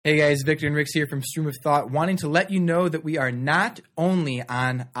Hey guys, Victor and Rix here from Stream of Thought, wanting to let you know that we are not only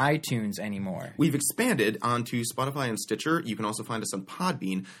on iTunes anymore. We've expanded onto Spotify and Stitcher. You can also find us on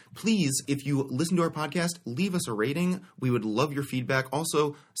Podbean. Please, if you listen to our podcast, leave us a rating. We would love your feedback.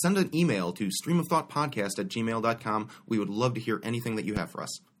 Also, send an email to streamofthoughtpodcast@gmail.com. We would love to hear anything that you have for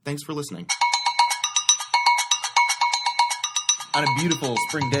us. Thanks for listening. On a beautiful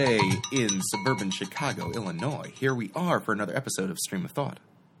spring day in suburban Chicago, Illinois, here we are for another episode of Stream of Thought.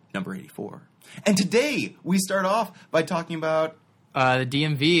 Number 84. And today, we start off by talking about... The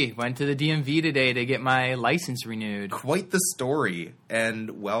DMV. Went to the DMV today to get my license renewed. Quite the story.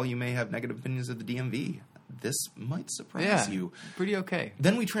 And while you may have negative opinions of the DMV, this might surprise you. Pretty okay.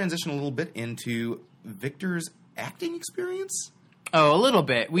 Then we transition a little bit into Victor's acting experience. Oh, a little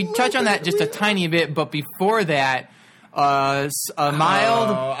bit. We touch on that just a tiny bit, but before that... a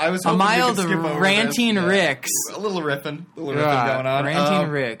mild ranting Rix. A little riffing going on. Ranting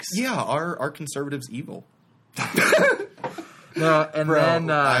Rix. Yeah, our conservatives evil. And Bro,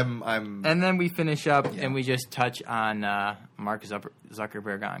 then we finish up and we just touch on Mark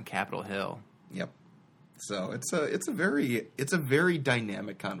Zuckerberg on Capitol Hill. Yep. So it's a very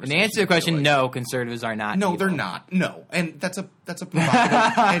dynamic conversation. And to answer the question, no, conservatives are not. No, evil. they're not. No, and that's a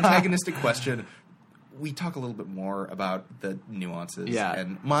provocative, antagonistic question. We talk a little bit more about the nuances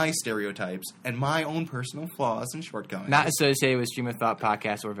and my stereotypes and my own personal flaws and shortcomings. Not associated with Stream of Thought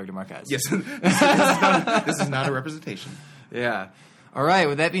Podcast or Victor Marquez. Yes, this is not a representation. Yeah. All right,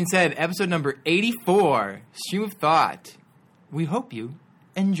 with that being said, episode number 84, Stream of Thought. We hope you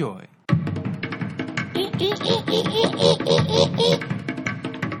enjoy.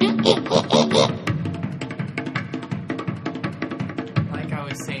 Like I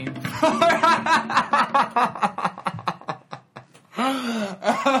was saying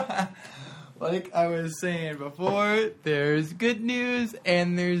like I was saying before, there's good news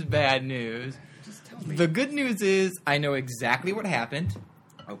and there's bad news. Just tell me. The good news is I know exactly what happened.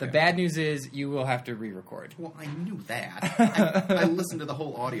 Okay. The bad news is you will have to re-record. Well, I knew that. I listened to the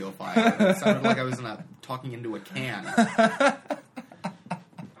whole audio file. It sounded like I was talking into a can.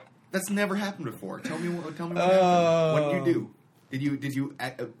 That's never happened before. Tell me what happened. What did you do? Did you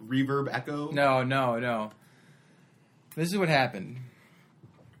reverb echo? No. This is what happened.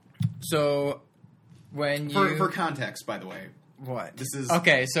 So, when you... For context, by the way. What? This is...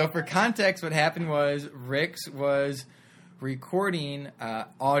 Okay, so for context, what happened was Rix was recording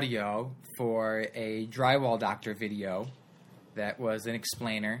audio for a Drywall Doctor video that was an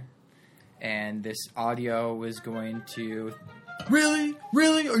explainer. And this audio was going to... Really?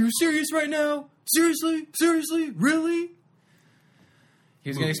 Are you serious right now? Seriously? Really? He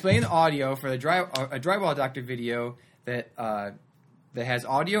was going to explain the audio for a Drywall Doctor video that has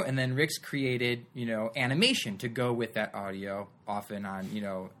audio, and then Rix created, animation to go with that audio, often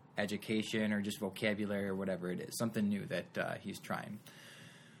on, education or just vocabulary or whatever it is, something new that he's trying.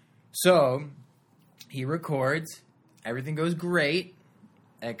 So he records, everything goes great,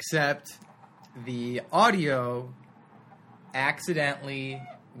 except the audio accidentally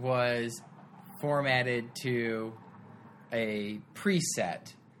was formatted to a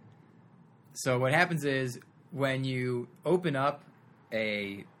preset. So what happens is when you open up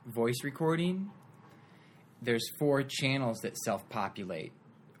a voice recording, there's 4 channels that self-populate.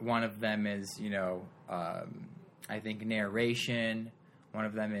 One of them is, I think narration. One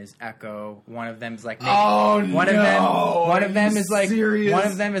of them is echo. One of them is like one of them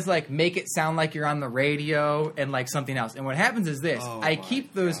is like make it sound like you're on the radio, and like something else. And what happens is this: I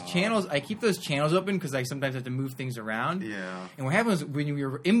keep those channels open because I sometimes have to move things around. Yeah. And what happens when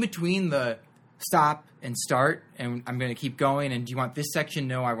you're in between the stop and start, and I'm going to keep going, and do you want this section?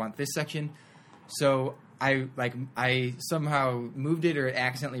 No, I want this section. So I somehow moved it or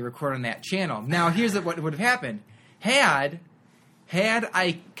accidentally recorded on that channel. Now here's what would have happened had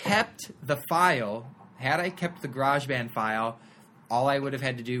I kept the file, had I kept the GarageBand file, all I would have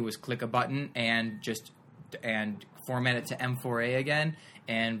had to do was click a button and format it to M4A again,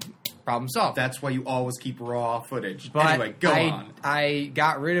 and problem solved. That's why you always keep raw footage. But anyway, go on. I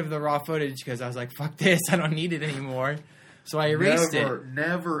got rid of the raw footage because I was like, fuck this, I don't need it anymore. So I erased it.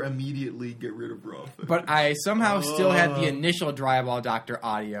 Never immediately get rid of raw footage. But I somehow still had the initial Drywall Doctor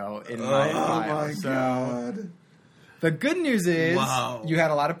audio in my file. Oh my God. The good news is you had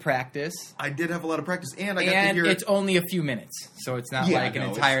a lot of practice. I did have a lot of practice, and I got to hear... it's only a few minutes, so it's not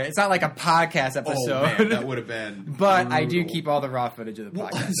it's not like a podcast episode. Oh, man, that would have been But brutal. I do keep all the raw footage of the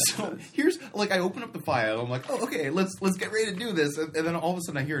podcast. So here's, I open up the file, I'm like, oh, okay, let's get ready to do this, and then all of a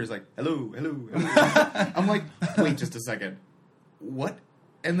sudden I hear it's like, hello. I'm like, wait just a second. What?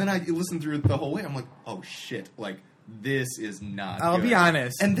 And then I listen through it the whole way, I'm like, oh shit, this is not I'll good. be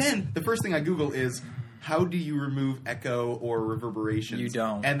honest. And then the first thing I Google is, how do you remove echo or reverberations? You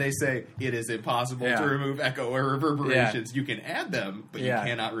don't. And they say it is impossible to remove echo or reverberations. You can add them, but you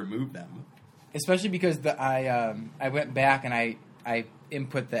cannot remove them. Especially because I went back and I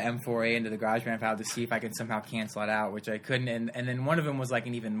input the M4A into the GarageBand file to see if I could somehow cancel it out, which I couldn't. And then one of them was like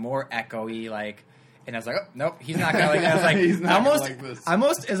an even more echoey, like, and I was like, oh, nope, he's not gonna like that. I was like, He's not gonna like this.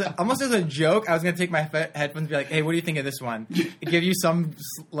 almost as a joke, I was gonna take my headphones and be like, hey, what do you think of this one? Give you some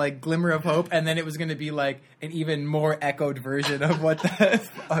like glimmer of hope, and then it was gonna be like an even more echoed version of what the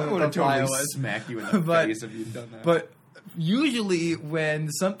I would have file totally was. smack you in the face if you'd done that. But usually when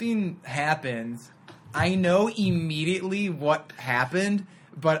something happens, I know immediately what happened,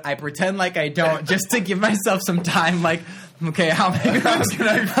 but I pretend like I don't just to give myself some time. Like, okay, how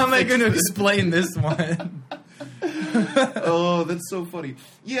am I going to explain this one? Oh, that's so funny.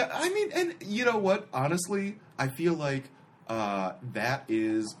 Yeah, I mean, and you know what? Honestly, I feel like that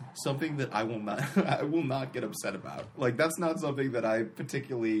is something that I will not get upset about. Like, that's not something that I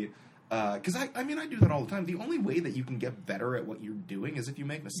particularly. Because I mean, I do that all the time. The only way that you can get better at what you're doing is if you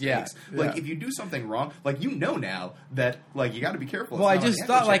make mistakes. Like, if you do something wrong, like, you know now that, like, you got to be careful. Well, I just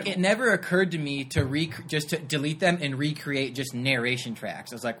thought, like, it never occurred to me to just to delete them and recreate just narration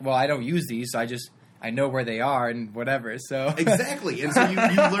tracks. I was like, well, I don't use these, so I know where they are and whatever. So exactly, and so you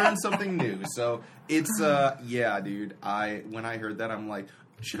learn something new. So it's yeah, dude. When I heard that, I'm like,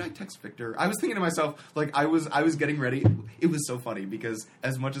 should I text Victor? I was thinking to myself, like, I was getting ready. It was so funny because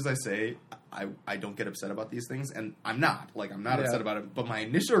as much as I say I don't get upset about these things, and I'm not upset about it, but my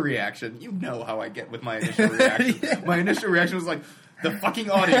initial reaction, you know how I get with my initial reaction. My initial reaction was like, the fucking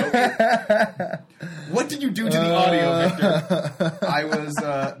audio. What did you do to the audio, Victor? I was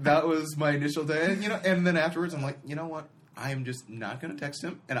that was my initial day, and then afterwards I'm like, you know what? I'm just not going to text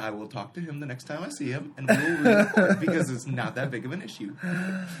him, and I will talk to him the next time I see him, and we'll re-record because it's not that big of an issue.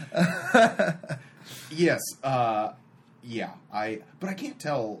 Yes, yeah. But I can't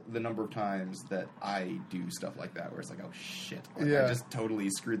tell the number of times that I do stuff like that, where it's like, oh shit, I just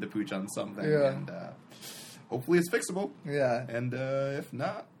totally screwed the pooch on something, and hopefully it's fixable. Yeah, and if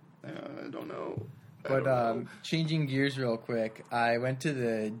not, I don't know. But changing gears real quick, I went to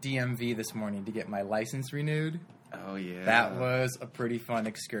the DMV this morning to get my license renewed. Oh yeah, that was a pretty fun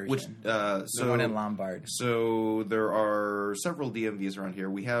excursion. Which the one in Lombard. So there are several DMVs around here.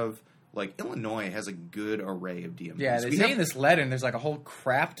 We have Illinois has a good array of DMVs. Yeah, they say in this letter, and there's like a whole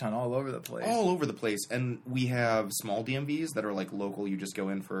crap ton all over the place. All over the place, and we have small DMVs that are like local. You just go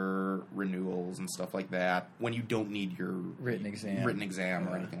in for renewals and stuff like that when you don't need your written exam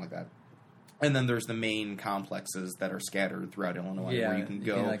or anything like that. And then there's the main complexes that are scattered throughout Illinois where you can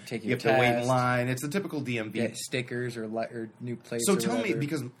go. You can, you have to wait in line. It's the typical DMV. Get stickers or new plates. So tell me,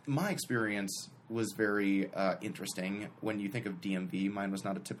 because my experience was very interesting. When you think of DMV, mine was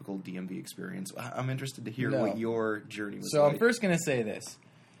not a typical DMV experience. I'm interested to hear what your journey was like. So I'm first going to say this.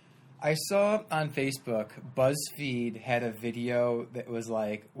 I saw on Facebook, BuzzFeed had a video that was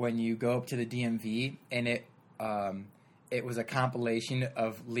like when you go up to the DMV, and it was a compilation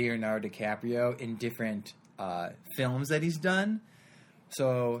of Leonardo DiCaprio in different films that he's done.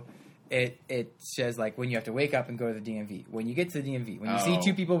 So it says, like, when you have to wake up and go to the DMV. When you get to the DMV. When you see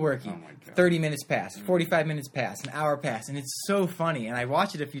two people working. 30 minutes pass. 45 minutes pass. An hour pass. And it's so funny. And I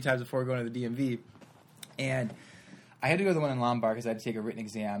watched it a few times before going to the DMV. And I had to go to the one in Lombard because I had to take a written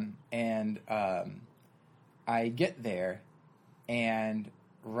exam. And I get there. And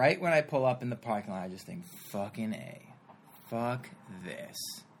right when I pull up in the parking lot, I just think, fucking A. Fuck this.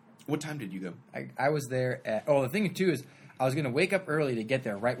 What time did you go? I was there at... Oh, the thing, too, is I was going to wake up early to get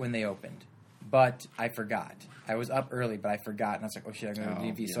there right when they opened. But I forgot. I was up early, but I forgot. And I was like, oh, shit, I'm going to the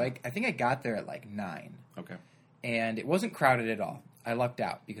DMV. Yeah. So I think I got there at, 9. Okay. And it wasn't crowded at all. I lucked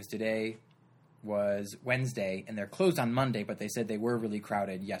out because today was Wednesday, and they're closed on Monday, but they said they were really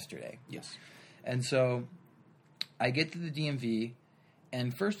crowded yesterday. Yes. And so I get to the DMV,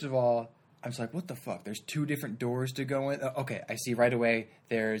 and first of all... I was like, what the fuck? There's 2 different doors to go in? Okay, I see right away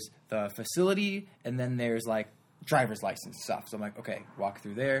there's the facility, and then there's, driver's license stuff. So I'm like, okay, walk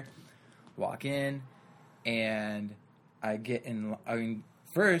through there, walk in, and I get in. I mean,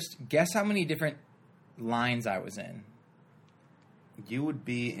 first, guess how many different lines I was in? You would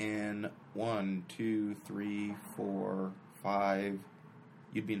be in 1, 2, 3, 4, 5.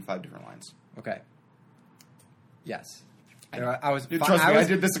 You'd be in 5 different lines. Okay. Yes. Trust me, I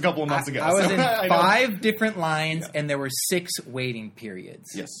did this a couple of months ago. I was in 5 different lines, and there were 6 waiting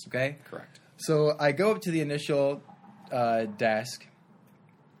periods. Yes. Okay? Correct. So I go up to the initial desk,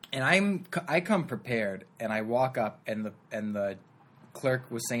 and I come prepared, and I walk up, and the clerk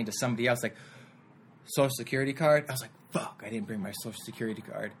was saying to somebody else, like, Social Security card. I was like, fuck, I didn't bring my Social Security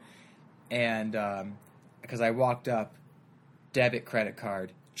card. And because I walked up, debit, credit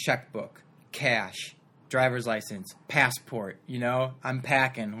card, checkbook, cash, driver's license, passport, I'm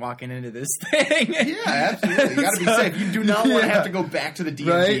packing, walking into this thing. Yeah, absolutely. You got to be safe. You do not want to have to go back to the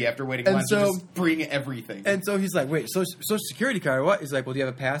DMV after waiting in line. So just bring everything. And so he's like, wait, Social Security card, what? He's like, well, do you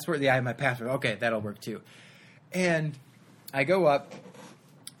have a passport? Yeah, I have my passport. Okay, that'll work too. And I go up.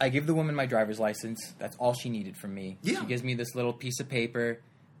 I give the woman my driver's license. That's all she needed from me. Yeah. She gives me this little piece of paper.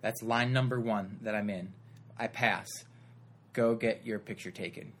 That's line number 1 that I'm in. I pass. Go get your picture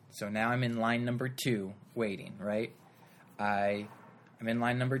taken. So now I'm in line number 2, waiting, right? I'm in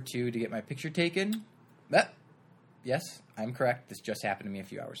line number 2 to get my picture taken. Yes, I'm correct. This just happened to me a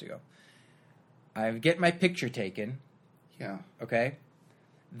few hours ago. I get my picture taken. Yeah. Okay?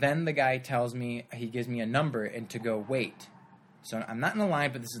 Then the guy tells me, he gives me a number and to go wait. So I'm not in a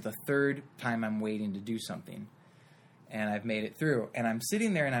line, but this is the 3rd time I'm waiting to do something. And I've made it through. And I'm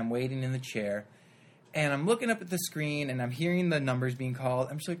sitting there and I'm waiting in the chair. And I'm looking up at the screen and I'm hearing the numbers being called.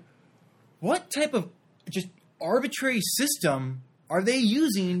 I'm just like, what type of just arbitrary system are they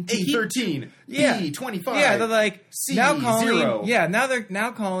using to A13, yeah. B25. Yeah, they're like, C, now calling, 0. Yeah, now they're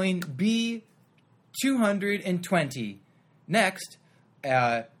calling B220. Next,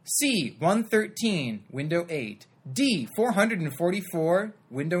 C113, window 8. D444,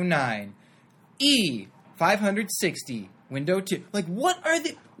 window 9. E560, window 2. Like, what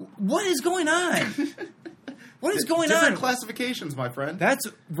is going on? What is going Different on? classifications, my friend. That's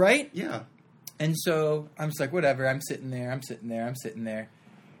right. Yeah. And so I'm just like, whatever. I'm sitting there.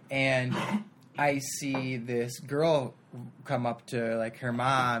 And I see this girl come up to, like, her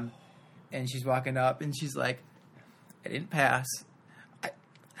mom. And she's walking up. And she's like, I didn't pass.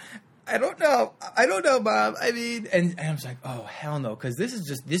 I don't know. Mom. I mean, and I was like, oh, hell no. Because this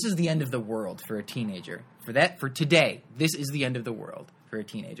is the end of the world for a teenager. For today, this is the end of the world for a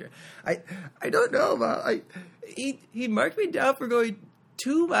teenager. I don't know, Mom. He marked me down for going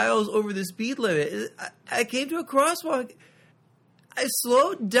 2 miles over the speed limit. I came to a crosswalk. I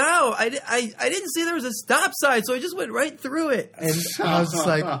slowed down. I didn't see there was a stop sign, so I just went right through it. And I was just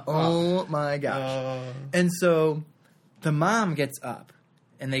like, oh my gosh. And so the mom gets up,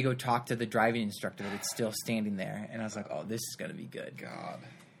 and they go talk to the driving instructor that's still standing there. And I was like, oh, this is going to be good. God.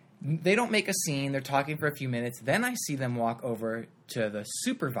 They don't make a scene. They're talking for a few minutes. Then I see them walk over to the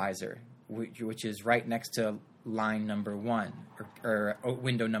supervisor, which is right next to line number 1 or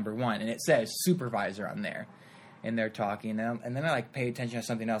window number 1, and it says supervisor on there. And they're talking, and then I like pay attention to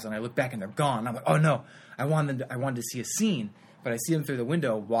something else, and I look back and they're gone. I'm like, oh no, I wanted to see a scene, but I see them through the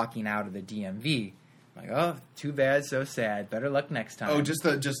window walking out of the DMV. I'm like, oh, too bad, so sad. Better luck next time. Oh,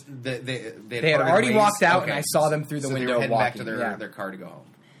 they had already walked out, okay. And I saw them through the window they were heading walking back to their car to go home.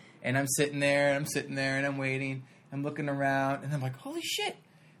 And I'm sitting there, and I'm waiting. I'm looking around, and I'm like, holy shit.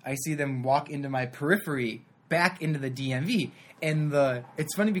 I see them walk into my periphery, back into the DMV. And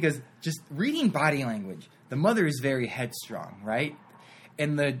it's funny because just reading body language, the mother is very headstrong, right?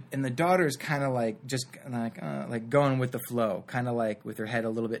 And the daughter is kind of like just like going with the flow, kind of like with her head a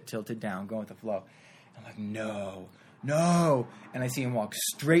little bit tilted down, going with the flow. I'm like, no. And I see him walk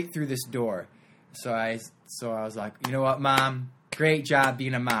straight through this door. So I was like, you know what, Mom? Great job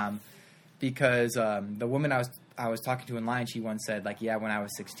being a mom. Because the woman I was talking to in line, she once said, like, yeah, when I was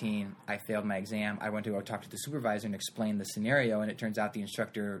 16, I failed my exam. I went to go talk to the supervisor and explain the scenario, and it turns out the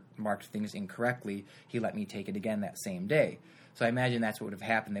instructor marked things incorrectly. He let me take it again that same day. So I imagine that's what would have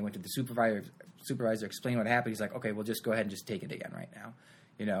happened. They went to the supervisor explained what happened. He's like, okay, well, just go ahead and just take it again right now,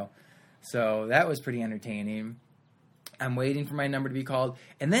 So that was pretty entertaining. I'm waiting for my number to be called.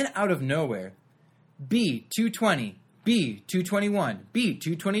 And then out of nowhere, B220, B221,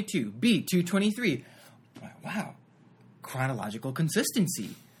 B222, B223. Wow. Chronological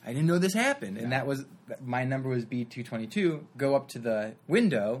consistency. I didn't know this happened. And that was, my number was B222. Go up to the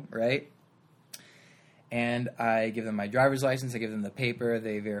window, right? And I give them my driver's license. I give them the paper.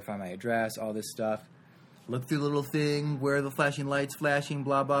 They verify my address, all this stuff. Look through the little thing, where are the flashing lights flashing,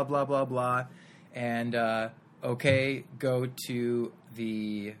 blah, blah, blah, blah, blah. And, okay, go to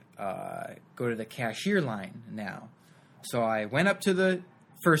the cashier line now. So I went up to the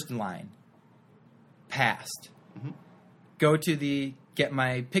first line, passed. Mm-hmm. Go to get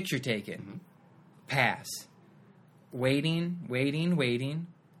my picture taken, mm-hmm. Pass. Waiting.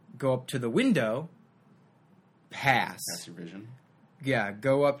 Go up to the window, pass. Pass your vision. Yeah,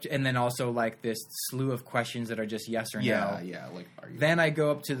 go up and then also like this slew of questions that are just yes or no. Yeah. Like, are you? Then I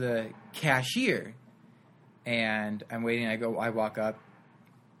go up to the cashier, and I'm waiting. I walk up,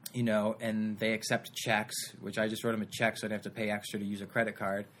 and they accept checks, which I just wrote them a check, so I didn't have to pay extra to use a credit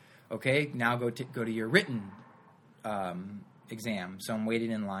card. Okay, now go to your written exam. So I'm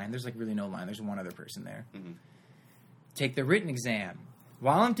waiting in line. There's like really no line. There's one other person there. Mm-hmm. Take the written exam.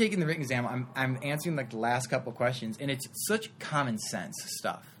 While I'm taking the written exam, I'm answering like the last couple questions, and it's such common sense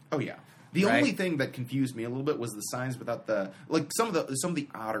stuff. Oh yeah. The Right? only thing that confused me a little bit was the signs without the some of the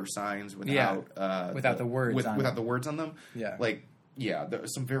odder signs without Without the words on without them. the words on them. Yeah. Like there are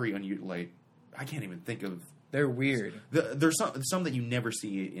some very unusual. Like I can't even think of. They're weird. There's some that you never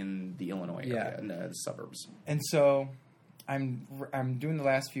see in the Illinois area, in the suburbs, And so I'm doing the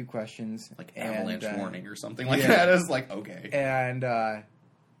last few questions, like avalanche and, warning or something like yeah. that. It's like okay,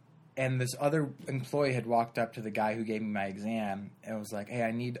 and this other employee had walked up to the guy who gave me my exam and was like, "Hey,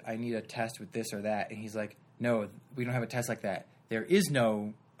 I need a test with this or that." And he's like, "No, we don't have a test like that. There is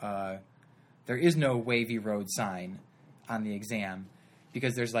no wavy road sign on the exam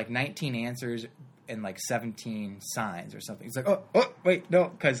because there's like 19 answers and like 17 signs or something." He's like, "Oh, wait, no,"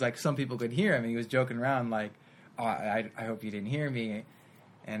 because like some people could hear him and he was joking around like, "Oh, I hope you didn't hear me."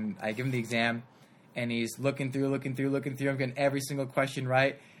 And I give him the exam and he's looking through. I'm getting every single question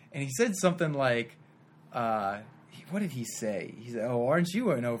right. And he said something like, what did he say? He said, "Oh, aren't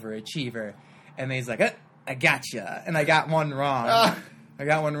you an overachiever?" And then he's like, "I gotcha." And I got one wrong.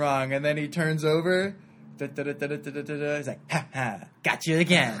 And then he turns over. He's like, "Ha, ha, gotcha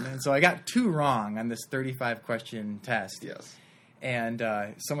again." And so I got 2 wrong on this 35-question test. yes. And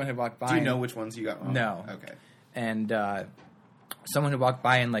someone had walked by. Do you know which ones you got wrong? No. Okay. And someone had walked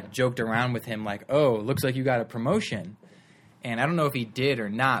by and like joked around with him like, "Oh, looks like you got a promotion." And I don't know if he did or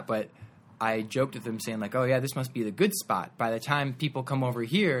not, but I joked with him saying like, "Oh yeah, this must be the good spot. By the time people come over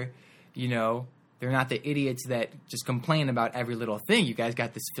here, you know, they're not the idiots that just complain about every little thing. You guys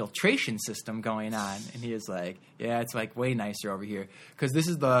got this filtration system going on." And he was like, "Yeah, it's like way nicer over here because this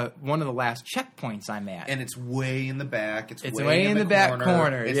is one of the last checkpoints I'm at." And it's way in the back. It's way in the back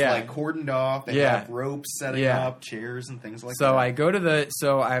corner. It's yeah. like cordoned off. They have ropes setting up, chairs and things like that. So I go to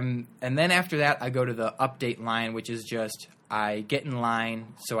and then after that I go to the update line, which is just I get in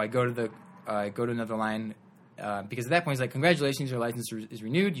line. So I go to another line because at that point it's like, "Congratulations, your license is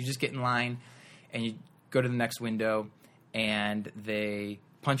renewed." You just get in line. And you go to the next window, and they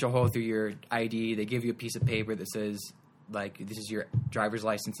punch a hole through your ID. They give you a piece of paper that says, like, "This is your driver's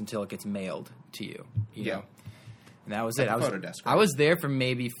license until it gets mailed to you." You know? And that was it. I was there for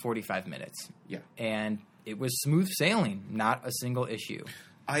maybe 45 minutes. Yeah. And it was smooth sailing, not a single issue.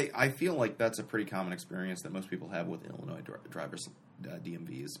 I feel like that's a pretty common experience that most people have with Illinois drivers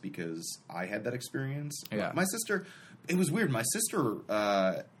DMVs because I had that experience. Yeah. My sister, it was weird. My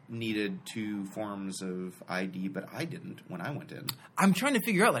sister needed 2 forms of ID, but I didn't when I went in. I'm trying to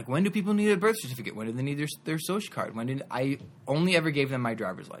figure out, like, when do people need a birth certificate? When do they need their social card? When did I only ever gave them my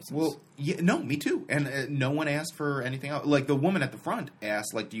driver's license? Well, yeah, no, me too. And no one asked for anything else. Like, the woman at the front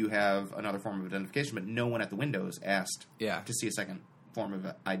asked, like, "Do you have another form of identification?" But no one at the windows asked to see a second form of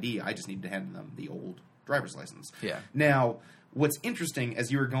ID. I just needed to hand them the old driver's license. Yeah. Now, what's interesting,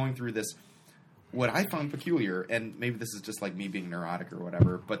 as you were going through this, what I found peculiar, and maybe this is just like me being neurotic or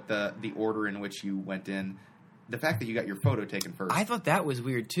whatever, but the order in which you went in, the fact that you got your photo taken first. I thought that was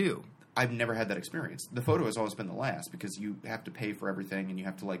weird, too. I've never had that experience. The photo has always been the last because you have to pay for everything and you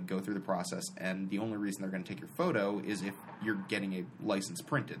have to like go through the process, and the only reason they're going to take your photo is if you're getting a license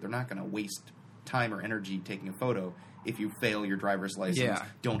printed. They're not going to waste time or energy taking a photo if you fail your driver's license,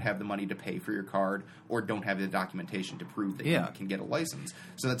 don't have the money to pay for your card, or don't have the documentation to prove that you can get a license.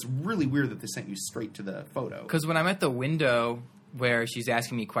 So that's really weird that they sent you straight to the photo. Because when I'm at the window where she's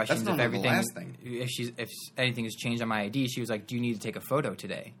asking me questions if everything, the last thing. if anything has changed on my ID, she was like, "Do you need to take a photo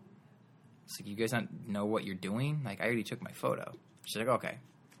today?" It's like, "You guys don't know what you're doing? Like, I already took my photo." She's like, "Okay."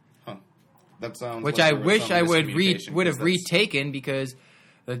 Huh. That sounds. Which I wish I would have retaken because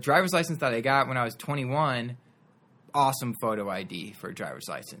the driver's license that I got when I was 21. Awesome photo ID for a driver's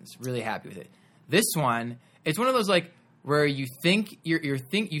license. Really happy with it. This one, it's one of those like where you think you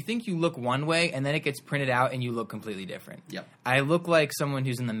think you look one way and then it gets printed out and you look completely different. Yep. I look like someone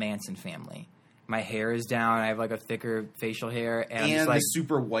who's in the Manson family. My hair is down. I have like a thicker facial hair, and I'm just like, the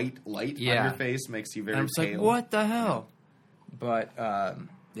super white light on your face makes you very pale. Like, what the hell? But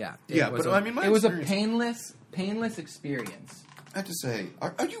yeah, it was a painless experience. I have to say,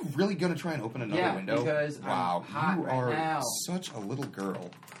 are you really going to try and open another window? Because wow, I'm hot you right are now. Such a little girl.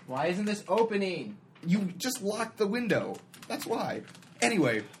 Why isn't this opening? You just locked the window. That's why.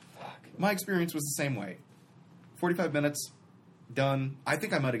 Anyway, my experience was the same way. 45 minutes, done. I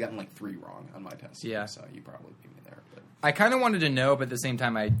think I might have gotten like 3 wrong on my test. Yeah. So you probably beat me there. But I kind of wanted to know, but at the same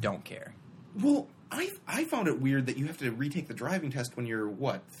time, I don't care. Well, I found it weird that you have to retake the driving test when you're,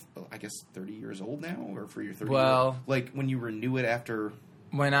 what, I guess 30 years old now? Or for your 30 Well, like when you renew it after...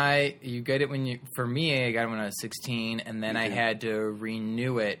 You get it for me, I got it when I was 16, and then I had to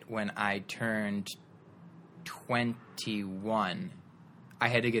renew it when I turned 21. I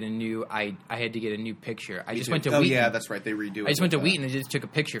had to get a new picture. I just went to Wheaton. Oh yeah, that's right. They redo it. I just went to Wheaton and just took a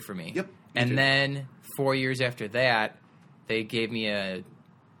picture for me. Yep. And then 4 years after that, they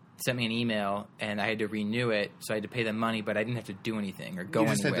sent me an email, and I had to renew it, so I had to pay them money, but I didn't have to do anything or go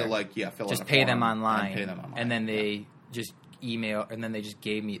anywhere. You just had to fill out just a pay form them online, and pay them online. and then they just they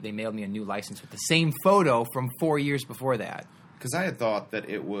mailed me a new license with the same photo from 4 years before that. Because I had thought that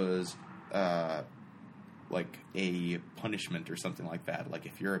it was like a punishment or something like that. Like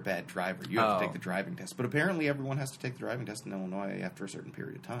if you're a bad driver, you have to take the driving test. But apparently everyone has to take the driving test in Illinois after a certain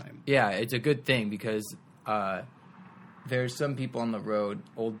period of time. Yeah, it's a good thing because there's some people on the road,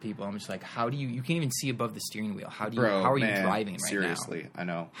 old people. I'm just like, how do you can't even see above the steering wheel? How are you driving right now? Seriously, I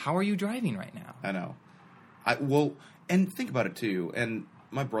know. How are you driving right now? I know. And think about it too. And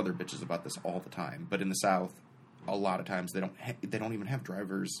my brother bitches about this all the time. But in the South, a lot of times they don't even have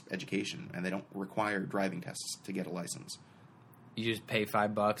driver's education, and they don't require driving tests to get a license. You just pay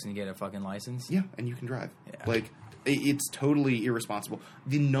 $5 and you get a fucking license? Yeah, and you can drive. Yeah. Like, it's totally irresponsible.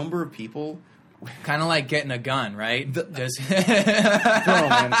 The number of people... Kind of like getting a gun, right? Bro,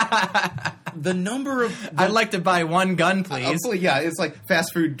 man. The number of... I'd like to buy one gun, please. Yeah, it's like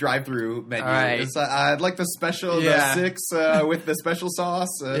fast food drive-through menu. All right. It's, I'd like the special, the 6 with the special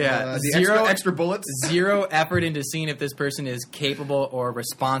sauce. The extra bullets. Zero effort into seeing if this person is capable or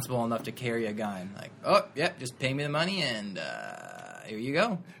responsible enough to carry a gun. Like, oh, yeah, just pay me the money and here you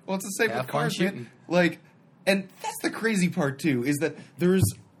go. Well, it's the same with cars, man. Like, and that's the crazy part, too, is that there's...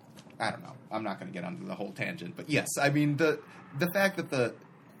 I don't know. I'm not going to get onto the whole tangent, but yes, I mean the fact that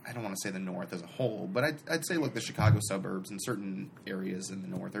I don't want to say the North as a whole, but I'd say like the Chicago suburbs and certain areas in the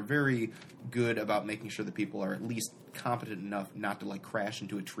North are very good about making sure that people are at least competent enough not to like crash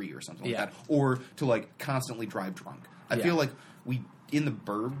into a tree or something like that, or to like constantly drive drunk. I feel like in the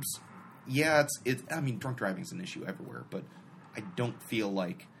burbs, I mean drunk driving is an issue everywhere, but I don't feel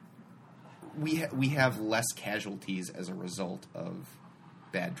like we have less casualties as a result of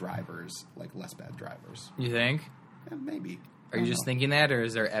bad drivers, like less bad drivers. You think? Yeah, maybe. Are you just thinking that, or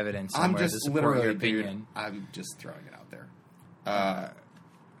is there evidence somewhere to support your opinion? I'm just throwing it out there.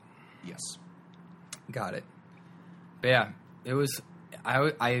 Yes. Got it. But yeah, it was.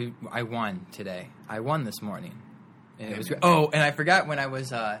 I won today. I won this morning, and it was. Oh, and I forgot when I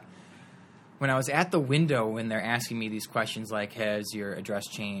was at the window when they're asking me these questions like, has your address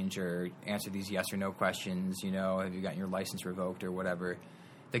changed, or answer these yes or no questions. You know, have you gotten your license revoked or whatever.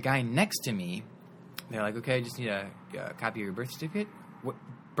 The guy next to me, they're like, okay, I just need a copy of your birth certificate. What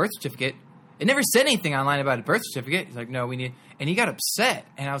birth certificate? It never said anything online about a birth certificate. He's like, no, we need... And he got upset.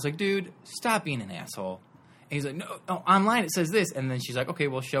 And I was like, dude, stop being an asshole. And he's like, no, online it says this. And then she's like, okay,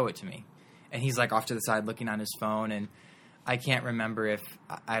 well, show it to me. And he's like off to the side looking on his phone. And I can't remember if...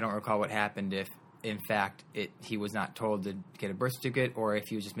 I don't recall what happened if, in fact, he was not told to get a birth certificate or if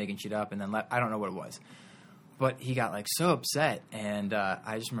he was just making shit up and then left. I don't know what it was. But he got, like, so upset, and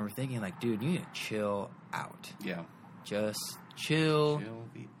I just remember thinking, like, dude, you need to chill out. Yeah. Just chill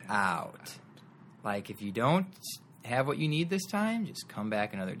out. Like, if you don't have what you need this time, just come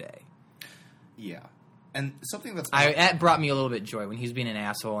back another day. Yeah. And something that's... That brought me a little bit of joy when he was being an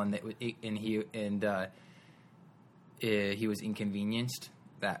asshole and he was inconvenienced.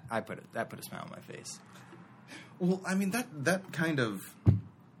 That put a smile on my face. Well, I mean, that kind of...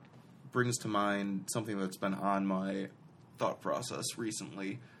 brings to mind something that's been on my thought process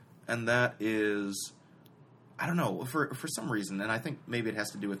recently, and that is, I don't know, for some reason, and I think maybe it has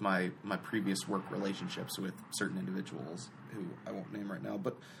to do with my previous work relationships with certain individuals who I won't name right now,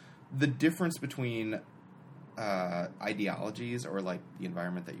 but the difference between ideologies or like the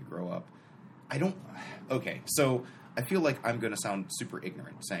environment that you grow up, so I feel like I'm going to sound super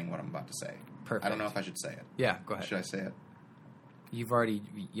ignorant saying what I'm about to say. Perfect. I don't know if I should say it. Yeah, go ahead. Should I say it? You've already...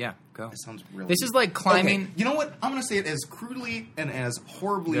 Yeah, go. It sounds really... This is like climbing... Okay, you know what? I'm going to say it as crudely and as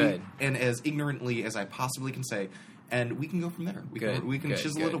horribly and as ignorantly as I possibly can say, and we can go from there. We can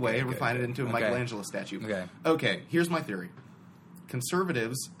chisel it away and refine it into a Michelangelo statue. Okay, here's my theory.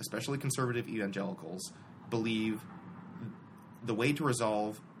 Conservatives, especially conservative evangelicals, believe the way to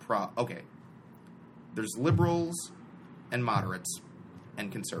resolve... there's liberals and moderates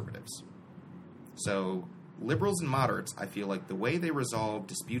and conservatives. So... liberals and moderates, I feel like the way they resolve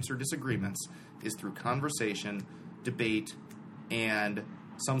disputes or disagreements is through conversation, debate, and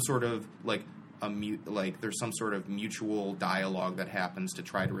some sort of there's some sort of mutual dialogue that happens to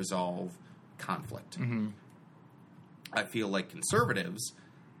try to resolve conflict. Mm-hmm. I feel like conservatives,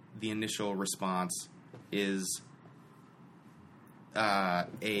 the initial response is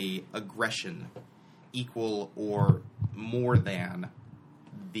a aggression equal or more than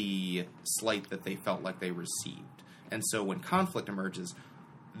the slight that they felt like they received. And so when conflict emerges,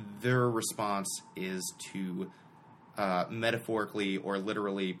 their response is to metaphorically or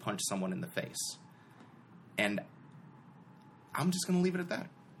literally punch someone in the face. And I'm just going to leave it at that.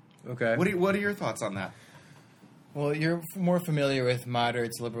 Okay. What are your thoughts on that? Well, you're more familiar with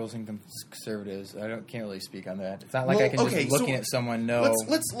moderates, liberals, and conservatives. Can't really speak on that. It's not like I can just looking at someone know.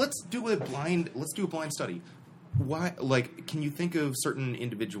 Let's do a blind study. Why? Like, can you think of certain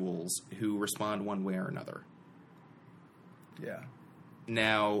individuals who respond one way or another? Yeah.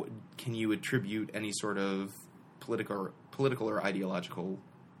 Now, can you attribute any sort of political or ideological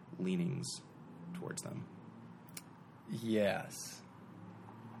leanings towards them? Yes.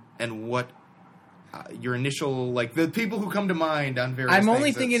 And what your initial, like, the people who come to mind on various I'm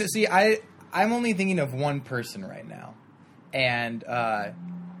only things? thinking. I'm only thinking of one person right now, and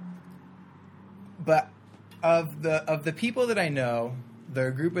but of the people that I know,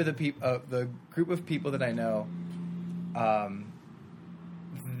 the group of people that I know,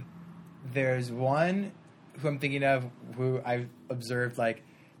 there's one who I'm thinking of who I've observed. Like,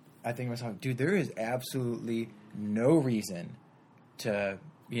 I think to myself, dude, there is absolutely no reason to,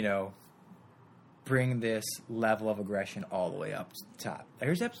 bring this level of aggression all the way up to the top.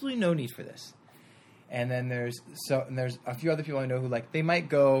 There's absolutely no need for this. And then there's a few other people I know who, like, they might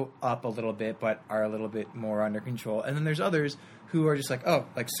go up a little bit, but are a little bit more under control. And then there's others who are just like,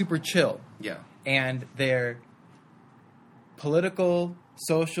 super chill. Yeah. And their political,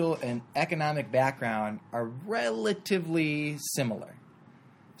 social, and economic background are relatively similar.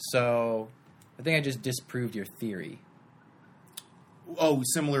 So I think I just disproved your theory. Oh,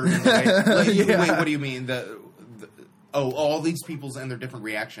 similar in the way. Wait, what do you mean? All these peoples and their different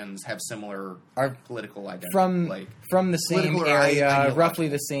reactions have similar political identity. From the same area, roughly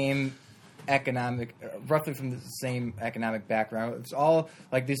the same economic, roughly from the same economic background. It's all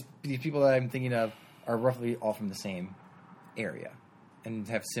like these people that I'm thinking of are roughly all from the same area and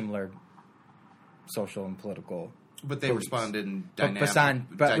have similar social and political. But they beliefs. respond in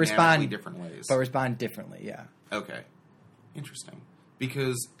dynamically different ways. But respond differently, yeah. Okay, interesting.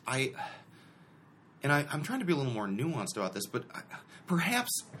 Because I'm trying to be a little more nuanced about this, but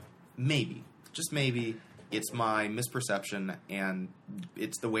perhaps, maybe, just maybe, it's my misperception, and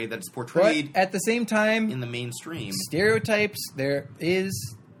it's the way that it's portrayed. But at the same time, in the mainstream, stereotypes, there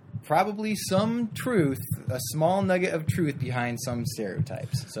is probably some truth, a small nugget of truth behind some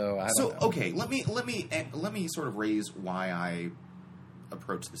stereotypes. So I don't know. Okay, let me sort of raise why I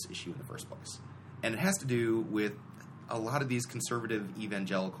approach this issue in the first place, and it has to do with a lot of these conservative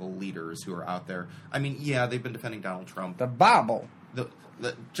evangelical leaders who are out there. I mean, yeah, they've been defending Donald Trump. The Bible. The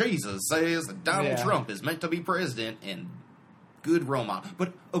Jesus says that Donald Trump is meant to be president and good role model.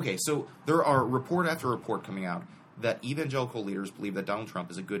 But, okay, so there are report after report coming out that evangelical leaders believe that Donald Trump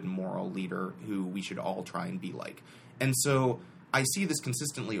is a good moral leader who we should all try and be like. And so I see this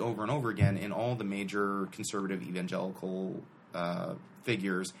consistently over and over again in all the major conservative evangelical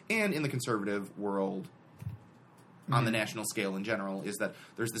figures and in the conservative world on the national scale in general, is that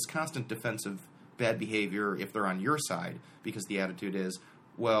there's this constant defense of bad behavior if they're on your side, because the attitude is,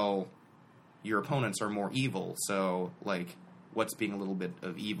 well, your opponents are more evil, so, like, what's being a little bit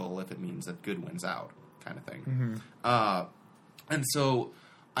of evil if it means that good wins out, kind of thing. Mm-hmm. And so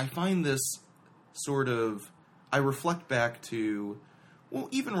I find this sort of, I reflect back to, well,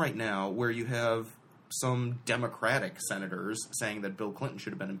 even right now, where you have some Democratic senators saying that Bill Clinton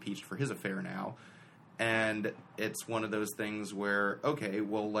should have been impeached for his affair now. And it's one of those things where, okay,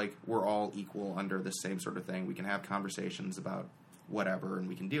 well, like, we're all equal under the same sort of thing. We can have conversations about whatever, and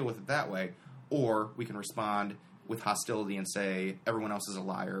we can deal with it that way. Or we can respond with hostility and say, everyone else is a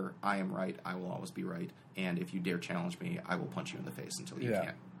liar. I am right. I will always be right. And if you dare challenge me, I will punch you in the face until you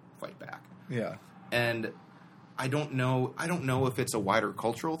can't fight back. Yeah. And I don't know if it's a wider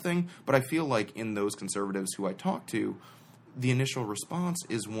cultural thing, but I feel like in those conservatives who I talk to, the initial response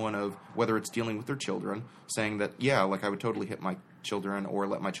is one of, whether it's dealing with their children, saying that, yeah, like, I would totally hit my children or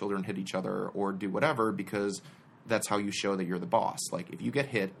let my children hit each other or do whatever, because that's how you show that you're the boss. Like, if you get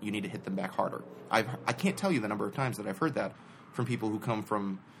hit, you need to hit them back harder. I can't tell you the number of times that I've heard that from people who come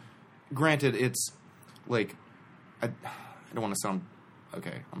from, granted, it's, like, I don't want to sound,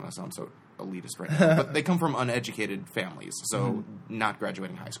 okay, I'm going to sound so elitist right now, but they come from uneducated families, so not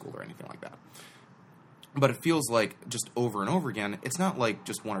graduating high school or anything like that. But it feels like, just over and over again, it's not like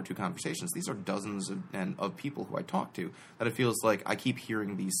just one or two conversations. These are dozens of people who I talk to, that it feels like I keep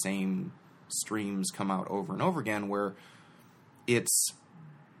hearing these same streams come out over and over again, where it's,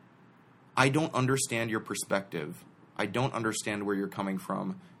 I don't understand your perspective. I don't understand where you're coming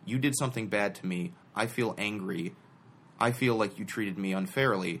from. You did something bad to me. I feel angry. I feel like you treated me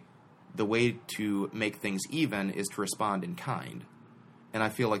unfairly. The way to make things even is to respond in kind. And I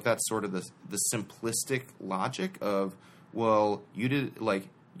feel like that's sort of the simplistic logic of, well, you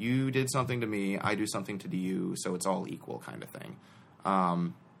did something to me, I do something to you, so it's all equal kind of thing. I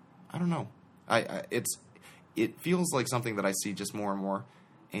don't know. It feels like something that I see just more and more,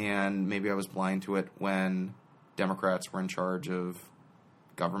 and maybe I was blind to it when Democrats were in charge of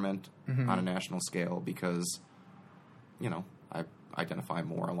government on a national scale because, I identify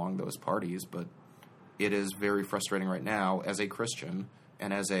more along those parties, but it is very frustrating right now as a Christian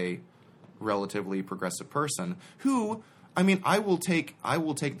and as a relatively progressive person who, I will take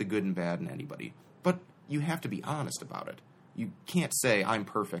the good and bad in anybody, but you have to be honest about it. You can't say I'm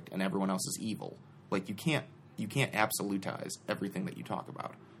perfect and everyone else is evil. Like you can't absolutize everything that you talk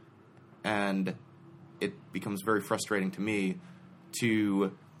about. And it becomes very frustrating to me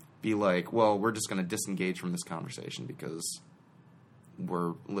to be like, well, we're just going to disengage from this conversation because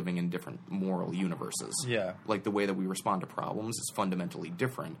we're living in different moral universes. Yeah. Like the way that we respond to problems is fundamentally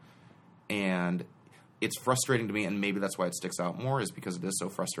different. And it's frustrating to me, and maybe that's why it sticks out more, is because it is so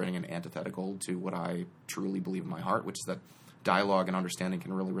frustrating and antithetical to what I truly believe in my heart, which is that dialogue and understanding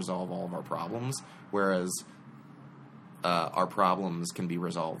can really resolve all of our problems, whereas our problems can be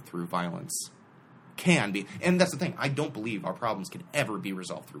resolved through violence. Can be. And that's the thing. I don't believe our problems can ever be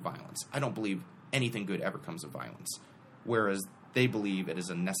resolved through violence. I don't believe anything good ever comes of violence. Whereas they believe it is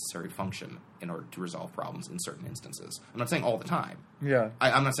a necessary function in order to resolve problems in certain instances. I'm not saying all the time. Yeah.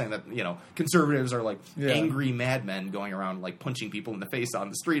 I'm not saying that, conservatives are like angry madmen going around like punching people in the face on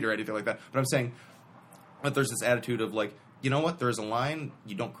the street or anything like that. But I'm saying that there's this attitude of like, you know what, there's a line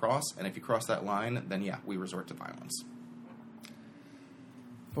you don't cross, and if you cross that line, then we resort to violence.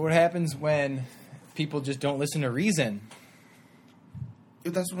 But what happens when people just don't listen to reason?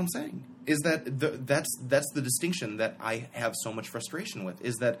 That's what I'm saying. Is that that's the distinction that I have so much frustration with,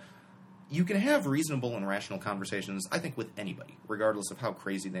 is that you can have reasonable and rational conversations, I think, with anybody, regardless of how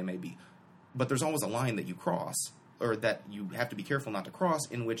crazy they may be. But there's always a line that you cross, or that you have to be careful not to cross,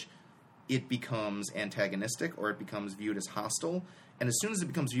 in which it becomes antagonistic or it becomes viewed as hostile. And as soon as it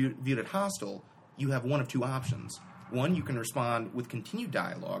becomes viewed as hostile, you have one of two options. One, you can respond with continued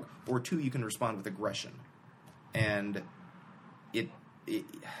dialogue, or two, you can respond with aggression. And it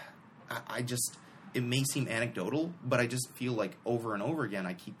may seem anecdotal, but I just feel like over and over again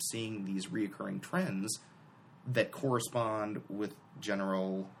I keep seeing these reoccurring trends that correspond with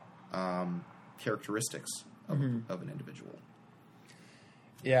general characteristics of an individual.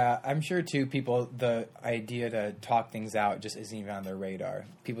 Yeah, I'm sure too the idea to talk things out just isn't even on their radar.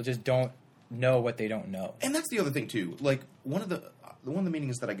 People just don't know what they don't know. And that's the other thing too. Like one of the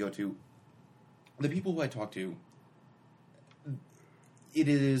meetings that I go to, the people who I talk to,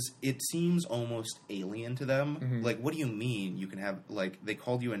 it seems almost alien to them. Mm-hmm. Like, what do you mean you can have, like, they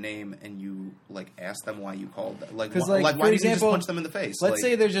called you a name and you, like, asked them why you called that? Like, why didn't you just punch them in the face? Let's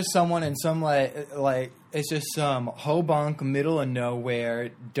say there's just someone in some, like, it's just some hobunk, middle of nowhere,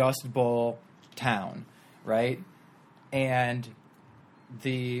 Dust Bowl town, right? And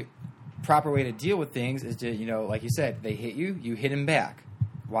the proper way to deal with things is to, like you said, they hit you, you hit them back.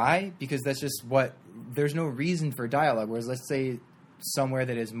 Why? Because that's just there's no reason for dialogue. Whereas, let's say somewhere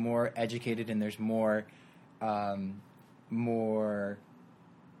that is more educated and there's more kind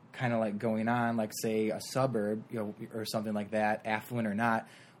of like going on, like say a suburb, or something like that, affluent or not,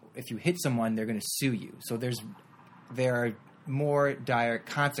 if you hit someone, they're going to sue you. So there are more dire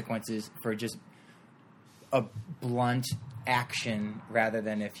consequences for just a blunt action rather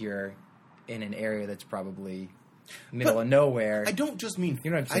than if you're in an area that's probably middle of nowhere. I don't just mean,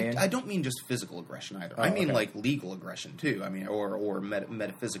 you know what I'm saying? I don't mean just physical aggression either. I mean like legal aggression too. I mean, or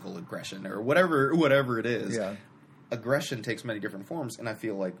metaphysical aggression or whatever it is. Yeah. Aggression takes many different forms, and I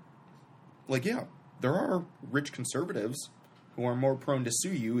feel like there are rich conservatives who are more prone to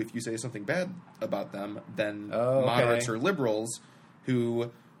sue you if you say something bad about them than moderates or liberals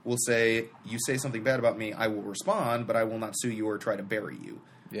who will say, you say something bad about me, I will respond, but I will not sue you or try to bury you.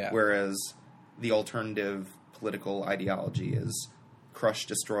 Yeah. Whereas the alternative political ideology is crush,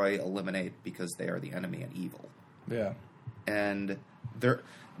 destroy, eliminate because they are the enemy and evil. Yeah. And it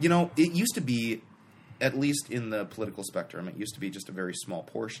used to be, at least in the political spectrum, it used to be just a very small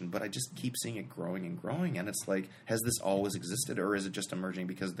portion, but I just keep seeing it growing and growing, and it's like, has this always existed, or is it just emerging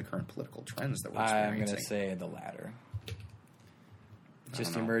because of the current political trends that we're experiencing? I'm going to say the latter.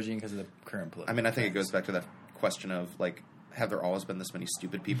 Just emerging because of the current political I think it goes back to that question of, like, have there always been this many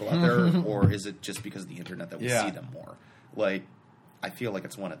stupid people out there, or is it just because of the internet that we see them more? Like, I feel like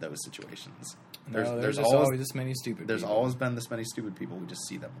it's one of those situations. There's always this many stupid There's people. always been this many stupid people. We just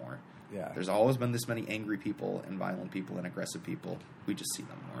see them more. Yeah. There's always been this many angry people and violent people and aggressive people. We just see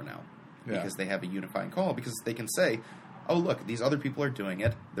them more now. Yeah. Because they have a unifying call. Because they can say, oh, look, these other people are doing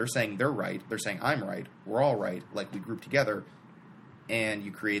it. They're saying they're right. They're saying I'm right. We're all right. Like, we group together. And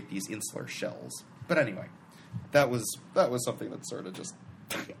you create these insular shells. But anyway, that was something that sort of just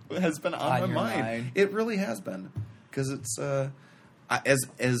has been on my mind. It really has been. Because it's...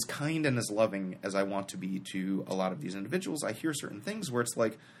 as kind and as loving as I want to be to a lot of these individuals, I hear certain things where it's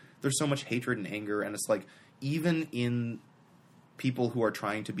like there's so much hatred and anger, and it's like even in people who are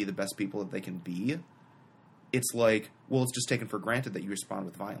trying to be the best people that they can be, it's like, well, it's just taken for granted that you respond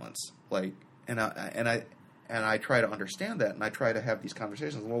with violence. Like, and I try to understand that, and I try to have these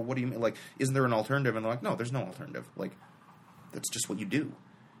conversations. Well, what do you mean? Like, isn't there an alternative? And they're like, no, there's no alternative. Like, that's just what you do.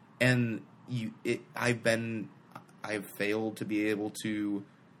 And I've failed to be able to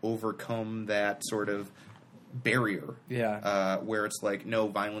overcome that sort of barrier. Yeah. Where it's like, no,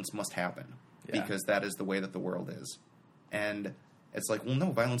 violence must happen because that is the way that the world is. And it's like, well,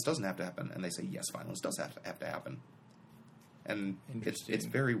 no, violence doesn't have to happen. And they say, yes, violence does have to happen. And it's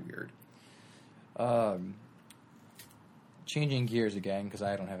very weird. Changing gears again because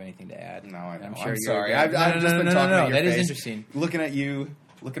I don't have anything to add. No, I know. I'm sure I'm sorry. I've no, just been talking to your That face, is interesting. Looking at you,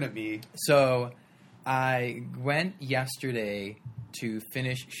 looking at me. So I went yesterday to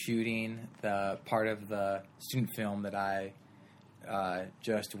finish shooting the part of the student film that I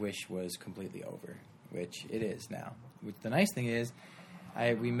just wish was completely over, which it is now. The nice thing is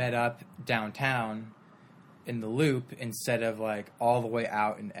we met up downtown in the Loop instead of like all the way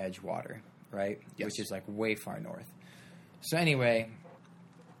out in Edgewater, right? Yes. Which is like way far north. So anyway,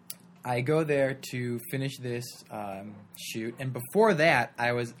 I go there to finish this shoot, and before that,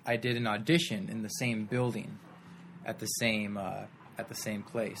 I did an audition in the same building, at the same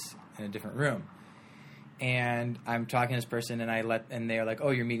place in a different room. And I'm talking to this person, and they're like,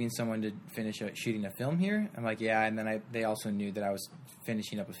 "Oh, you're meeting someone to finish shooting a film here?" I'm like, "Yeah." And then they also knew that I was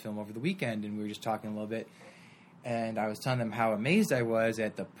finishing up a film over the weekend, and we were just talking a little bit. And I was telling them how amazed I was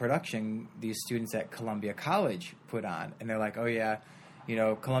at the production these students at Columbia College put on. And they're like, oh, yeah,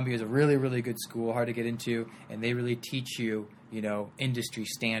 Columbia is a really, really good school, hard to get into, and they really teach you, industry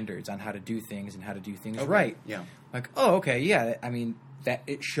standards on how to do things and how to do things right. Yeah. Like, oh, okay, yeah. I mean, that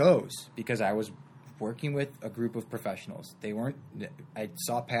it shows because I was working with a group of professionals. I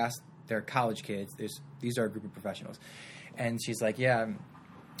saw past their college kids. These are a group of professionals. And she's like, yeah,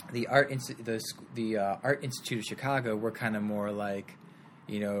 the Art Institute of Chicago, we're kind of more like,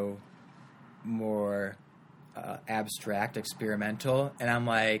 more abstract, experimental. And I'm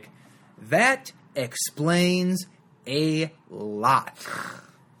like, that explains a lot.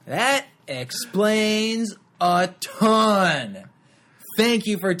 That explains a ton. Thank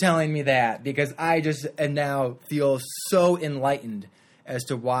you for telling me that, because I just now feel so enlightened as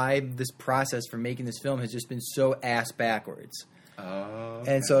to why this process for making this film has just been so ass backwards. Oh,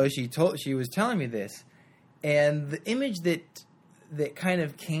 and so she was telling me this, and the image that kind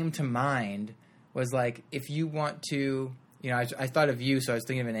of came to mind was like, if you want to, I thought of you, so I was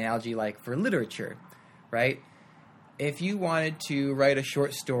thinking of an analogy like for literature, right? If you wanted to write a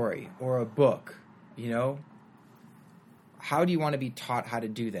short story or a book, how do you want to be taught how to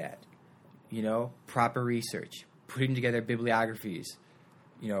do that? Proper research, putting together bibliographies,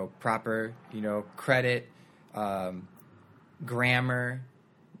 proper, credit, grammar,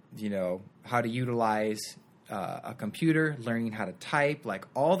 how to utilize a computer, learning how to type, like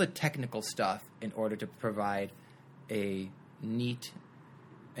all the technical stuff in order to provide a neat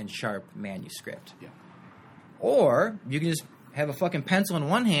and sharp manuscript. Yeah. Or you can just have a fucking pencil in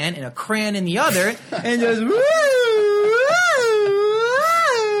one hand and a crayon in the other and just woo!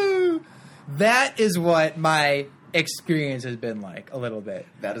 That is what my experience has been like a little bit.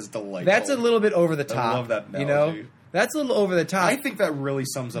 That is delightful. That's a little bit over the top. I love that analogy. That's a little over the top. I think that really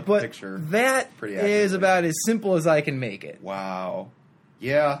sums up the picture. That is about as simple as I can make it. Wow.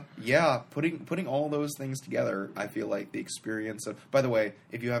 Yeah. Putting all those things together, I feel like the experience of... By the way,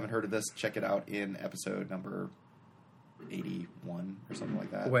 if you haven't heard of this, check it out in episode number 81 or something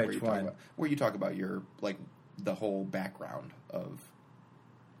like that. Which one? Where you talk about your, like, the whole background of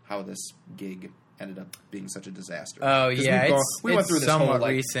how this gig ended up being such a disaster. Oh, yeah. We went through this whole,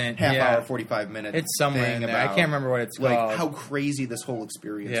 like, recent. half-hour, 45-minute It's somewhere thing in there. about, I can't remember what it's like, called. how crazy this whole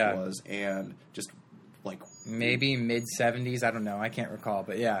experience was, and just, like... Maybe mid-70s, I don't know. I can't recall,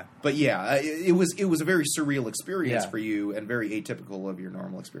 but yeah. But yeah, it was a very surreal experience for you and very atypical of your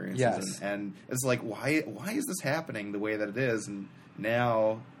normal experiences. Yes. And it's like, why is this happening the way that it is? And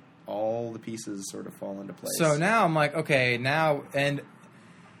now all the pieces sort of fall into place. So now I'm like, okay, now and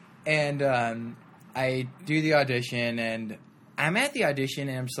I do the audition, and I'm at the audition,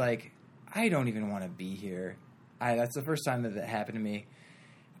 and I'm just like, I don't even want to be here. That's the first time that happened to me,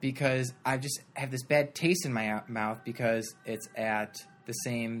 because I just have this bad taste in my mouth because it's at the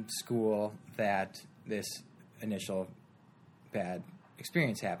same school that this initial bad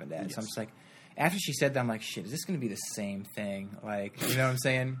experience happened at. Yes. So I'm just like, after she said that, I'm like, shit, is this going to be the same thing? Like, you know what I'm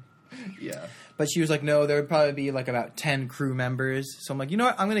saying? Yeah. But she was like, no, there would probably be like about 10 crew members. So I'm like, you know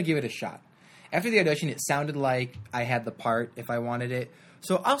what? I'm going to give it a shot. After the audition, it sounded like I had the part if I wanted it.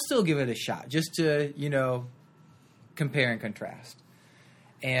 So I'll still give it a shot just to, compare and contrast.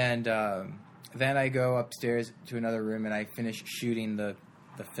 And then I go upstairs to another room and I finish shooting the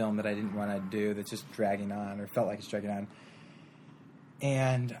film that I didn't want to do that's just dragging on or felt like it's dragging on.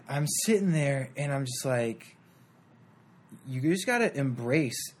 And I'm sitting there and I'm just like, you just got to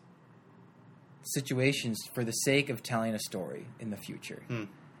embrace situations for the sake of telling a story in the future.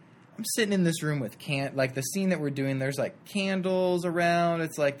 I'm sitting in this room with like the scene that we're doing, there's like candles around.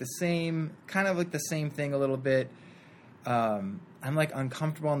 It's like the same, kind of like the same thing a little bit. I'm like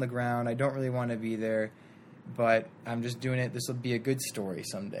uncomfortable on the ground. I don't really want to be there, but I'm just doing it. This will be a good story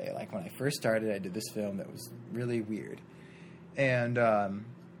someday. Like when I first started, I did this film that was really weird. And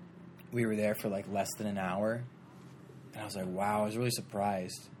we were there for like less than an hour. And I was like, wow, I was really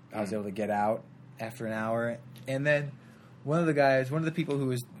surprised. I was able to get out after an hour. And then one of the people who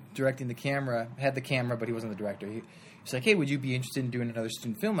was directing the camera, had the camera, but he wasn't the director. He's like, hey, would you be interested in doing another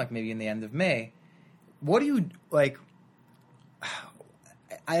student film, like maybe in the end of May? What do you, like,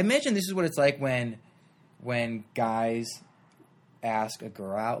 I imagine this is what it's like when guys ask a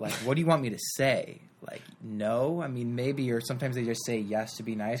girl out, like, what do you want me to say? Like, no? I mean, maybe, or sometimes they just say yes to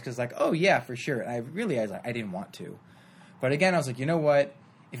be nice, because like, oh, yeah, for sure. And I realized I didn't want to. But again, I was like, you know what?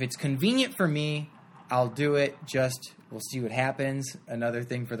 If it's convenient for me, I'll do it. Just, we'll see what happens. Another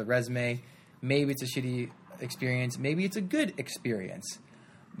thing for the resume. Maybe it's a shitty experience. Maybe it's a good experience.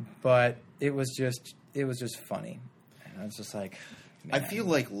 But it was just funny. And I was just like, man. I feel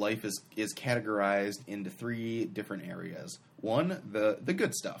like life is categorized into 3 different areas. 1, the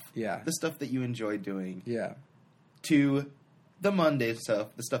good stuff. Yeah. The stuff that you enjoy doing. Yeah. 2, the mundane stuff,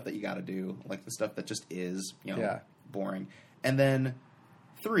 the stuff that you got to do, like the stuff that just is, boring. And then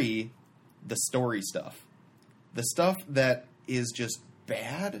 3, the story stuff. The stuff that is just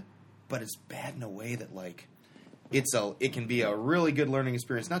bad, but it's bad in a way that, like, it can be a really good learning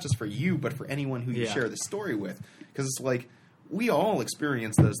experience, not just for you, but for anyone who you share the story with. Because it's like, we all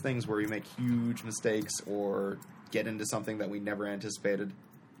experience those things where we make huge mistakes or get into something that we never anticipated,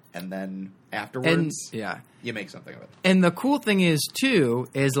 and then afterwards, you make something of it. And the cool thing is, too,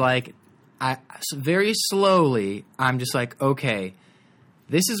 is like, very slowly, I'm just like, okay,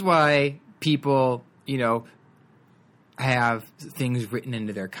 this is why people, have things written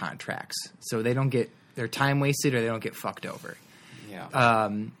into their contracts, so they don't get their time wasted or they don't get fucked over. Yeah.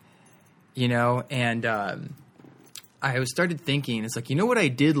 I started thinking, it's like, what I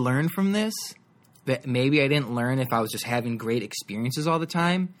did learn from this that maybe I didn't learn if I was just having great experiences all the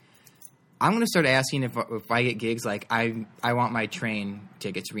time? I'm going to start asking if I get gigs like, I want my train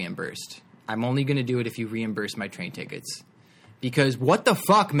tickets reimbursed. I'm only going to do it if you reimburse my train tickets. Because what the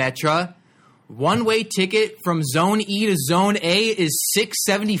fuck, Metra? One-way ticket from Zone E to Zone A is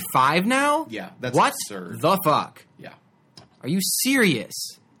 $6.75 now? Yeah, that's what absurd. The fuck? Yeah. Are you serious?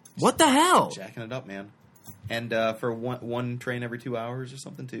 What the hell? Jacking it up, man. And for one train every 2 hours or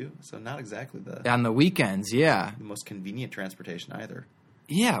something, too. So not exactly on the weekends, yeah. the most convenient transportation either.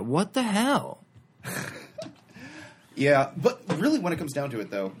 Yeah, what the hell? Yeah, but really when it comes down to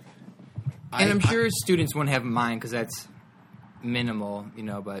it, though... I'm sure students won't have mine because that's minimal,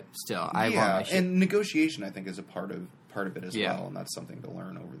 but still, I want my shit. And negotiation, I think, is a part of it as well, and that's something to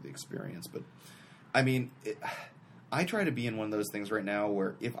learn over the experience. But, I mean, I try to be in one of those things right now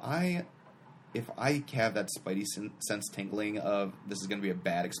where if I have that spidey sense tingling of this is going to be a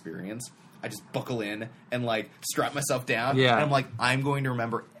bad experience, I just buckle in and, like, strap myself down. Yeah. And I'm like, I'm going to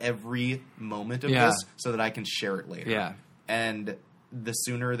remember every moment of this so that I can share it later. Yeah. And the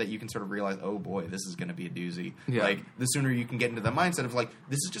sooner that you can sort of realize, oh, boy, this is going to be a doozy. Yeah. Like, the sooner you can get into the mindset of, like,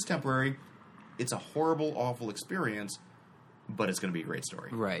 this is just temporary. It's a horrible, awful experience, but it's going to be a great story.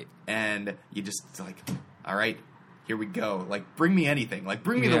 Right. And you just, like, all right, here we go. Like, bring me anything. Like,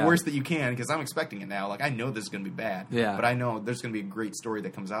 bring me the worst that you can because I'm expecting it now. Like, I know this is going to be bad. Yeah. But I know there's going to be a great story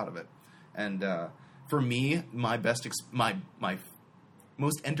that comes out of it. And for me, my my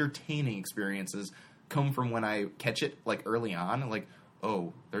most entertaining experiences come from when I catch it, like, early on. Like,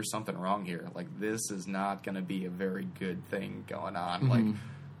 oh, there's something wrong here. Like, this is not going to be a very good thing going on. Mm-hmm. Like,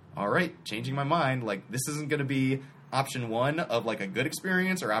 all right, changing my mind. Like, this isn't going to be option 1 of, like, a good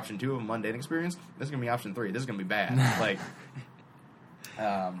experience or option 2 of a mundane experience. This is going to be option 3. This is going to be bad. Like,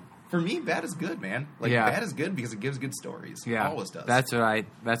 for me, bad is good, man. Like, bad is good because it gives good stories. Yeah. It always does. That's what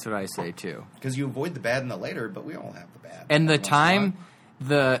I say, too. Because you avoid the bad and the later, but we all have the bad. And the time,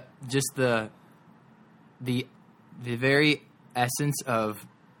 the very essence of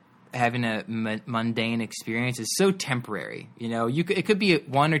having a mundane experience is so temporary. You know, it could be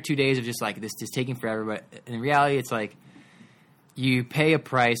 1 or 2 days of just like this just taking forever, but in reality, it's like you pay a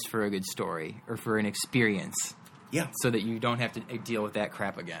price for a good story or for an experience. Yeah. So that you don't have to deal with that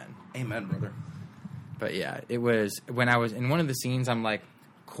crap again. Amen, brother. But yeah, it was when I was in one of the scenes, I'm like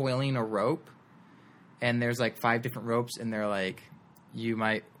coiling a rope, and there's like 5 different ropes, and they're like, we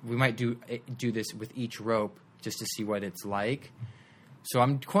might do this with each rope just to see what it's like. So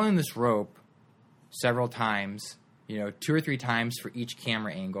I'm coiling this rope several times, 2 or 3 times for each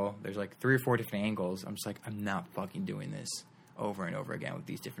camera angle. There's like 3 or 4 different angles. I'm just like, I'm not fucking doing this over and over again with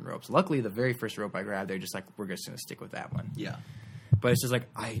these different ropes. Luckily, the very first rope I grabbed, they're just like, we're just going to stick with that one. Yeah. But it's just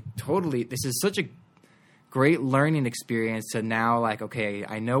like, this is such a great learning experience to now, like, okay,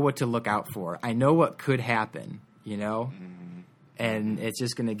 I know what to look out for. I know what could happen, Mm-hmm. And it's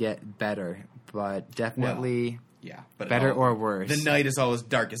just going to get better, but definitely... Well, yeah, but better or worse. The night is always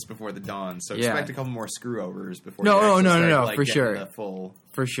darkest before the dawn, so expect a couple more screw-overs before No, like, for sure. The full...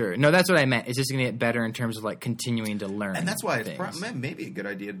 For sure. No, that's what I meant. It's just going to get better in terms of, like, continuing to learn. And that's why it's maybe a good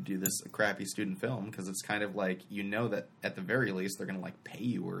idea to do this crappy student film, because it's kind of like, that at the very least they're going to, like, pay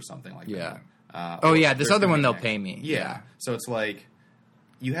you or something like that. This other one they'll pay me. Yeah. So it's like,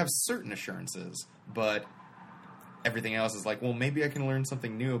 you have certain assurances, but everything else is like, well, maybe I can learn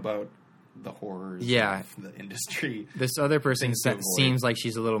something new about the horrors of the industry. This other person seems like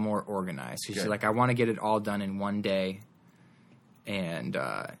she's a little more organized. She's like, I want to get it all done in one day. And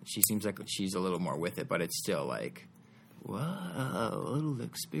she seems like she's a little more with it, but it's still like, whoa, a little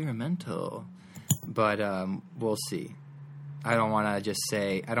experimental. But we'll see. I don't want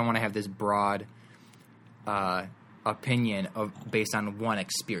to have this broad opinion based on one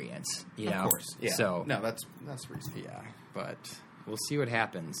experience. Of course. Yeah. So, no, that's reasonable. Yeah, but we'll see what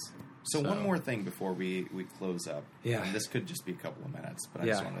happens. So one more thing before we close up. Yeah. And this could just be a couple of minutes, but I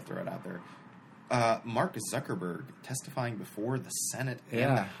just want to throw it out there. Mark Zuckerberg testifying before the Senate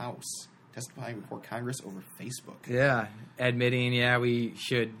and the House. Testifying before Congress over Facebook. Yeah. Admitting, we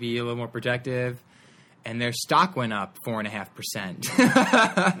should be a little more protective. And their stock went up 4.5%.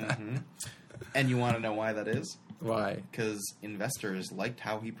 Mm-hmm. And you want to know why that is? Why? Because investors liked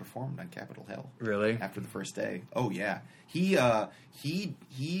how he performed on Capitol Hill. Really? After the first day. Oh, yeah. He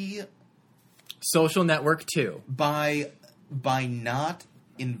Social Network 2. By not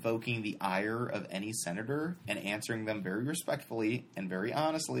invoking the ire of any senator and answering them very respectfully and very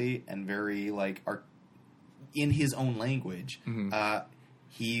honestly and very, like, in his own language,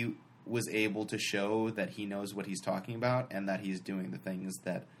 he was able to show that he knows what he's talking about and that he's doing the things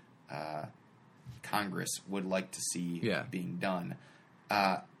that Congress would like to see being done.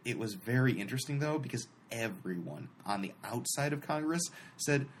 It was very interesting, though, because everyone on the outside of Congress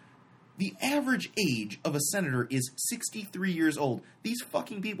said, the average age of a senator is 63 years old. These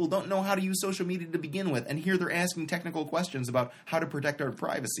fucking people don't know how to use social media to begin with, and here they're asking technical questions about how to protect our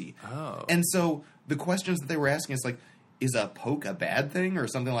privacy. Oh. And so the questions that they were asking is like, is a poke a bad thing or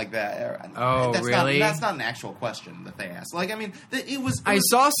something like that? Oh, really? That's not an actual question that they asked. Like, I mean, it was. I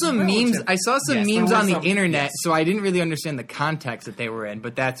saw some memes. I saw some memes on the internet, yes. so I didn't really understand the context that they were in.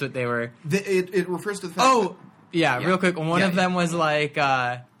 But that's what they were. It refers to the fact. Real quick. One of them was like,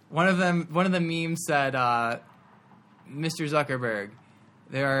 one of the memes said, "Mr. Zuckerberg,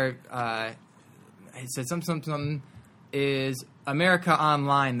 there are." It said something. Is America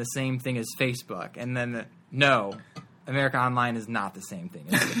Online the same thing as Facebook? And then no. America Online is not the same thing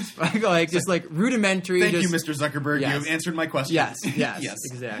as Facebook. Like, just like rudimentary. Thank you, Mr. Zuckerberg. Yes. You have answered my question. Yes,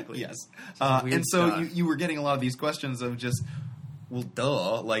 exactly. Yes. And so you were getting a lot of these questions of just, well,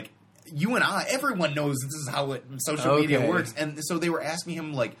 duh. Like, you and I, everyone knows this is how social media works. And so they were asking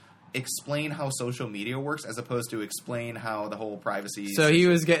him, like, explain how social media works as opposed to explain how the whole privacy So he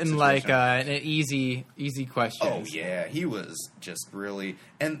was getting situation. like an easy question. Oh yeah, he was just really,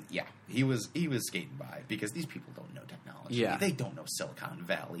 and yeah, he was skating by because these people don't know technology. Yeah. They don't know Silicon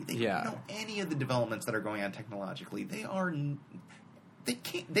Valley. They don't know any of the developments that are going on technologically. They don't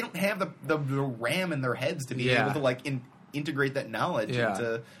have the RAM in their heads to be able to like integrate that knowledge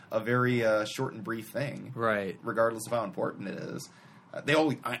into a very short and brief thing. Right. Regardless of how important it is. They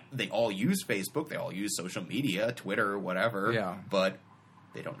all use Facebook. They all use social media, Twitter, whatever. Yeah. But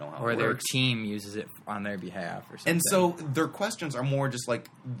they don't know how Or it their works. team uses it on their behalf or something. And so their questions are more just like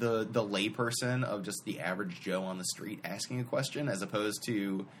the layperson of just the average Joe on the street asking a question, as opposed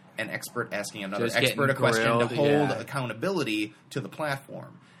to an expert asking another Just expert a getting question to grilled, hold yeah. accountability to the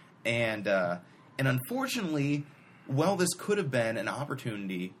platform. And unfortunately, while this could have been an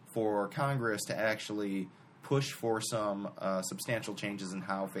opportunity for Congress to actually push for some substantial changes in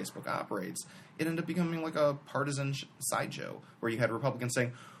how Facebook operates, it ended up becoming like a partisan sideshow where you had Republicans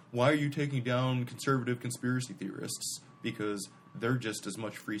saying, why are you taking down conservative conspiracy theorists? Because they're just as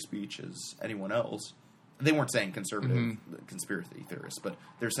much free speech as anyone else. They weren't saying conservative conspiracy theorists, but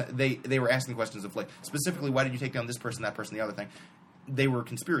they were asking questions of, like, specifically, why did you take down this person, that person, the other thing? They were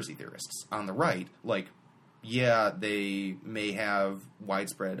conspiracy theorists on the right. Like, yeah, they may have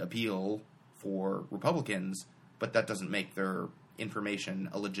widespread appeal for Republicans, but that doesn't make their information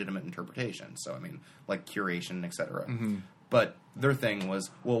a legitimate interpretation. So, I mean, like curation, etc. But their thing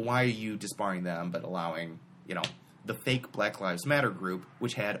was, well, why are you disbarring them but allowing, the fake Black Lives Matter group,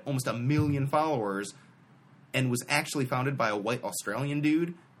 which had almost 1 million followers and was actually founded by a white Australian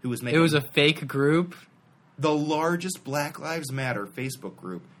dude who was making... It was a fake group? The largest Black Lives Matter Facebook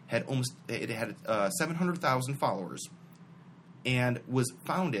group had 700,000 followers and was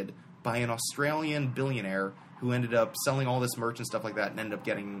founded by an Australian billionaire who ended up selling all this merch and stuff like that and ended up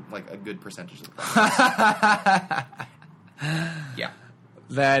getting, like, a good percentage of the profits. Yeah.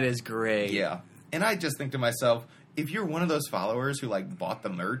 That is great. Yeah. And I just think to myself, if you're one of those followers who, like, bought the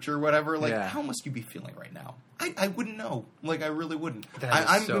merch or whatever, like, how must you be feeling right now? I wouldn't know. Like, I really wouldn't.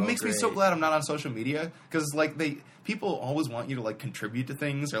 It makes me so glad I'm not on social media, because, like, people always want you to, like, contribute to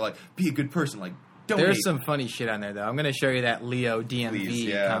things or, like, be a good person. Like, donate. There's some funny shit on there, though. I'm going to show you that Leo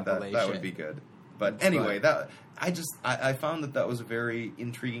DMV compilation. That would be good. But anyway, I found that was a very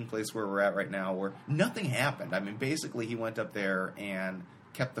intriguing place where we're at right now, where nothing happened. I mean, basically, he went up there and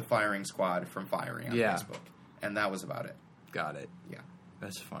kept the firing squad from firing on Facebook. And that was about it. Got it. Yeah.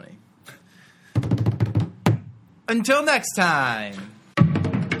 That's funny. Until next time.